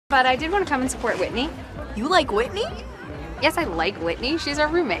But I did want to come and support Whitney. You like Whitney? Yes, I like Whitney. She's our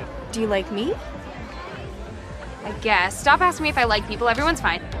roommate. Do you like me? I guess. Stop asking me if I like people. Everyone's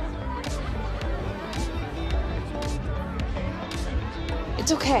fine.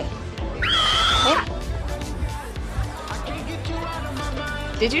 It's okay. Hey.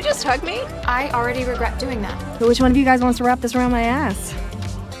 Did you just hug me? I already regret doing that. But which one of you guys wants to wrap this around my ass?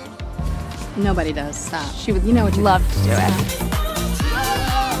 Nobody does. Stop. She would, you know what you love to do it.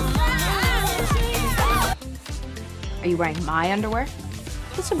 Are you wearing my underwear?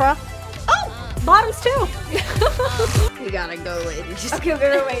 Just a bra. Oh, bottoms too. We gotta go, ladies. Okay,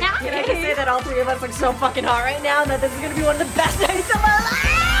 wait. Can I just say that all three of us look so fucking hot right now and that this is gonna be one of the best nights of our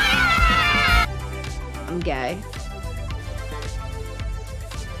lives? I'm gay.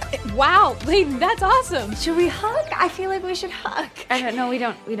 Wow, Leighton, that's awesome. Should we hug? I feel like we should hug. I don't know, we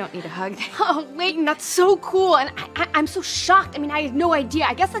don't need a hug. Oh, Leighton, that's so cool. And I'm so shocked. I mean, I had no idea.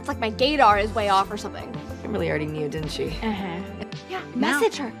 I guess that's like my gaydar is way off or something. Kimberly already knew, didn't she? Yeah,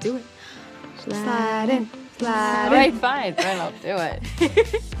 message her. Do it. Slide in. Slide in. Alright, fine, I'll do it.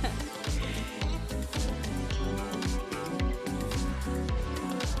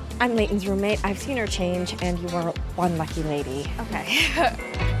 I'm Leighton's roommate. I've seen her change, and you are one lucky lady. Okay.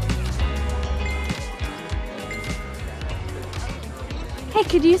 Hey,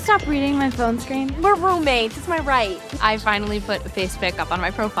 could you stop reading my phone screen? We're roommates. It's my right. I finally put a face pic up on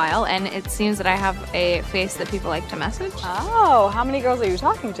my profile, and it seems that I have a face that people like to message. Oh, how many girls are you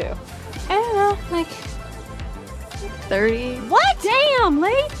talking to? I don't know, like 30. What? Damn,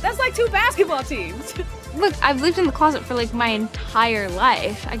 Leighton. That's like 2 basketball teams. Look, I've lived in the closet for like my entire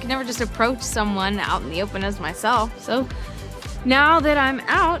life. I could never just approach someone out in the open as myself. So now that I'm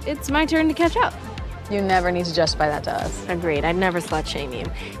out, it's my turn to catch up. You never need to justify that to us. Agreed. I'd never slut shame you.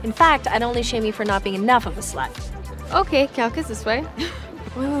 In fact, I'd only shame you for not being enough of a slut. Okay, Calcus this way.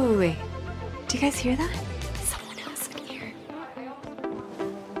 Wait. Do you guys hear that? Someone else in here.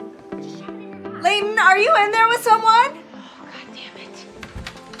 Leighton, are you in there with someone? Oh, God damn it.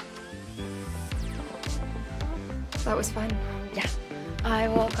 That was fun. Yeah. I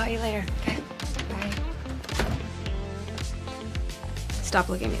will call you later. Okay. Bye. Stop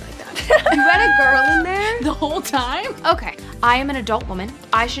looking at me like that. You had a girl in there? The whole time? Okay. I am an adult woman.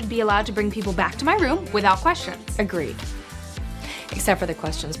 I should be allowed to bring people back to my room without questions. Agreed. Except for the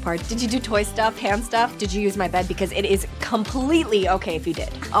questions part. Did you do toy stuff, hand stuff? Did you use my bed? Because it is completely okay if you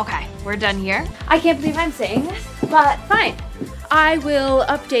did. Okay, we're done here. I can't believe I'm saying this, but fine. I will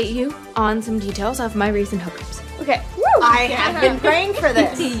update you on some details of my recent hookups. Okay. I have been praying for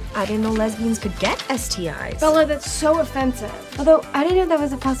this. I didn't know lesbians could get STIs. Bella, that's so offensive. Although, I didn't know that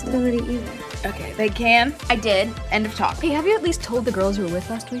was a possibility either. Okay, they can. I did. End of talk. Hey, have you at least told the girls you were with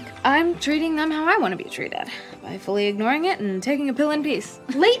last week? I'm treating them how I want to be treated. By fully ignoring it and taking a pill in peace.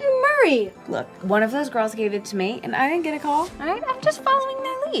 Leighton Murray! Look, one of those girls gave it to me, and I didn't get a call. Alright, I'm just following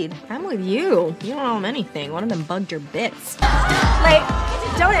their lead. I'm with you. You don't owe them anything. One of them bugged your bits. Like,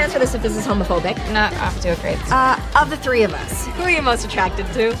 don't answer this if this is homophobic. Not off to a great start. Of the three of us, who are you most attracted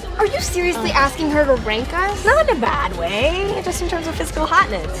to? Are you seriously asking her to rank us? Not in a bad way, just in terms of physical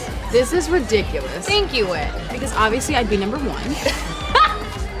hotness. This is ridiculous. Thank you, Whit. Because obviously I'd be number 1.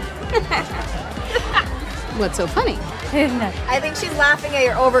 What's so funny? I think she's laughing at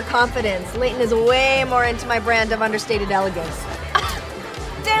your overconfidence. Leighton is way more into my brand of understated elegance.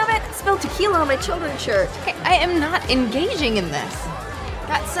 Damn it! Spilled tequila on my children's shirt. Hey, I am not engaging in this.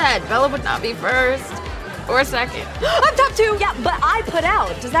 That said, Bella would not be first or second. I'm top 2! Yeah, but I put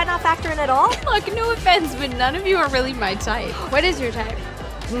out. Does that not factor in at all? Look, no offense, but none of you are really my type. What is your type?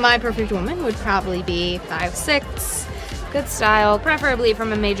 My perfect woman would probably be 5'6", good style, preferably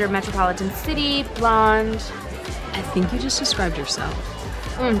from a major metropolitan city, blonde. I think you just described yourself.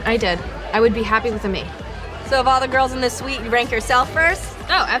 I did. I would be happy with a me. So of all the girls in this suite, you rank yourself first?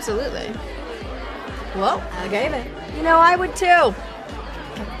 Oh, absolutely. Well, okay then. You know, I would too.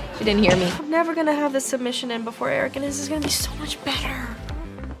 She didn't hear me. I'm never gonna have this submission in before Eric, and this is gonna be so much better.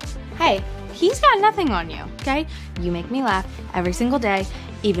 Hey, he's got nothing on you, okay? You make me laugh every single day,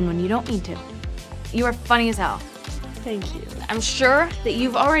 even when you don't need to. You are funny as hell. Thank you. I'm sure that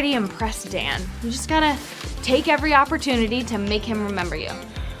you've already impressed Dan. You just gotta take every opportunity to make him remember you.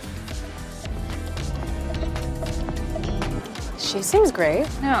 She seems great.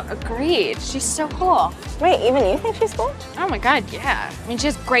 No, agreed. She's so cool. Wait, even you think she's cool? Oh my God, yeah. I mean, she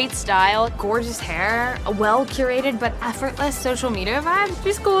has great style, gorgeous hair, a well-curated but effortless social media vibe.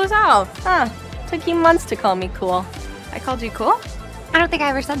 She's cool as hell. Huh. Took you months to call me cool. I called you cool? I don't think I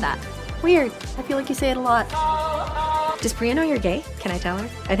ever said that. Weird. I feel like you say it a lot. Does Priya know you're gay? Can I tell her?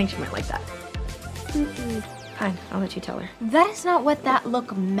 I think she might like that. Fine, I'll let you tell her. That is not what that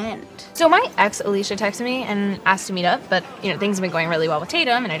look meant. So my ex, Alicia, texted me and asked to meet up, but, things have been going really well with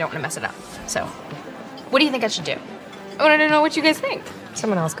Tatum, and I don't want to mess it up. So, what do you think I should do? I wanted to know what you guys think.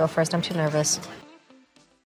 Someone else go first, I'm too nervous.